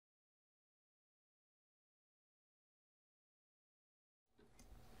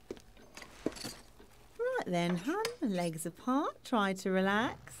Right then, hun. Legs apart. Try to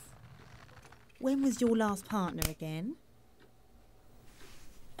relax. When was your last partner again?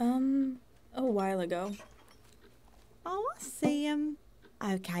 A while ago. Oh, I see.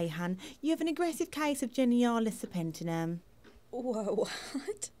 Okay, hun. You have an aggressive case of genialis serpentinum. Whoa,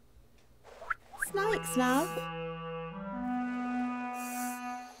 what? Snakes, love.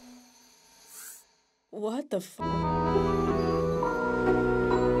 What the f...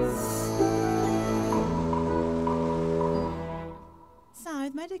 So,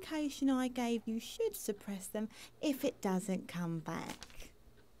 the medication I gave you should suppress them if it doesn't come back.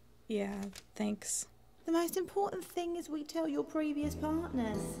 Yeah, thanks. The most important thing is we tell your previous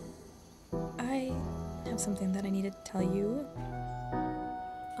partners. I have something that I need to tell you.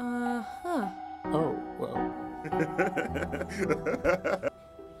 Oh, well.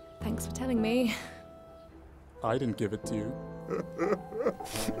 Thanks for telling me. I didn't give it to you.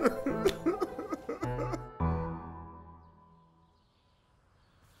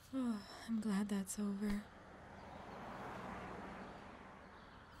 Oh, I'm glad that's over.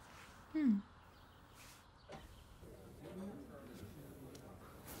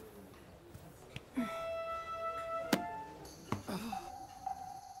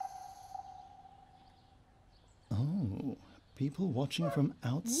 Oh, people watching from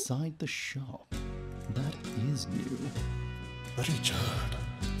outside the shop. That is new. Richard,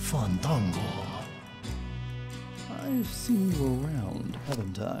 Fandango. I've seen you around,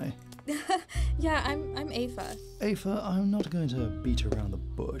 haven't I? Yeah, I'm Aoife. Aoife, I'm not going to beat around the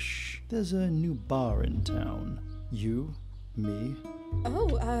bush. There's a new bar in town. You, me.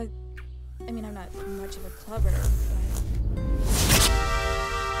 Oh, I mean, I'm not much of a clubber,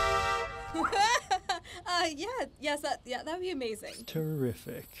 but... that'd be amazing.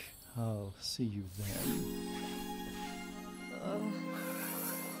 Terrific. I'll see you then.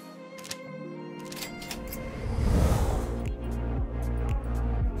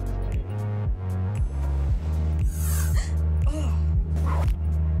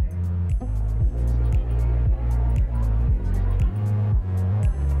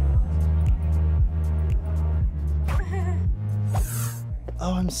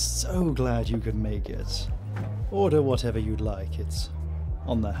 Oh, I'm so glad you could make it. Order whatever you'd like. It's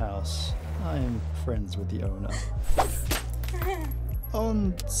on the house. I'm friends with the owner.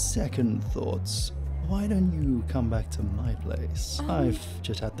 On second thoughts, why don't you come back to my place? I've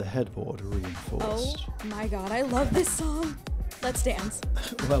just had the headboard reinforced. Oh my god, I love this song. Let's dance.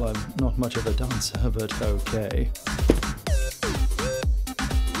 Well, I'm not much of a dancer, but okay.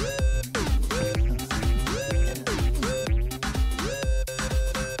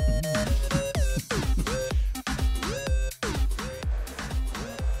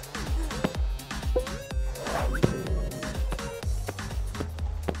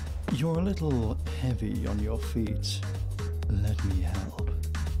 You're a little heavy on your feet. Let me help.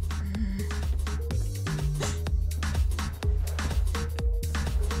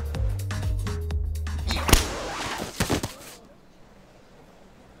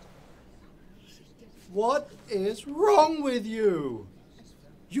 What is wrong with you?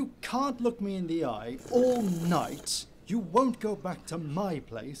 You can't look me in the eye all night. You won't go back to my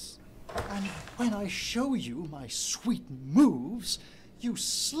place. And when I show you my sweet moves, you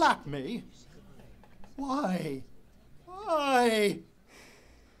slap me? Why? Why?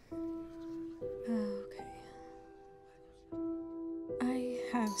 Okay. I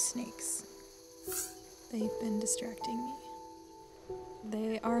have snakes. They've been distracting me.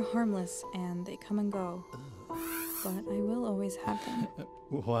 They are harmless and they come and go. But I will always have them.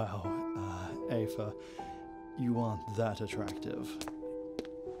 Wow, Aoife, you aren't that attractive.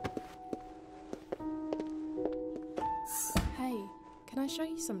 Hey, can I show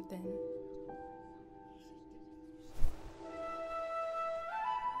you something?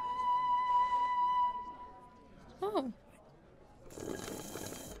 Oh.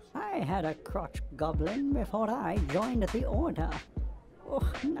 I had a crotch goblin before I joined the order. Oh,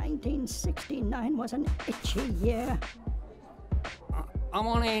 1969 was an itchy year. I'm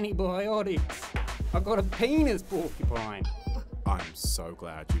on antibiotics. I got a penis porcupine. I'm so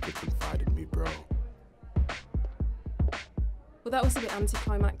glad you could confide in me, bro. Well, that was a bit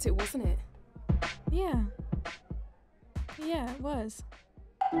anticlimactic, wasn't it? Yeah. Yeah, it was.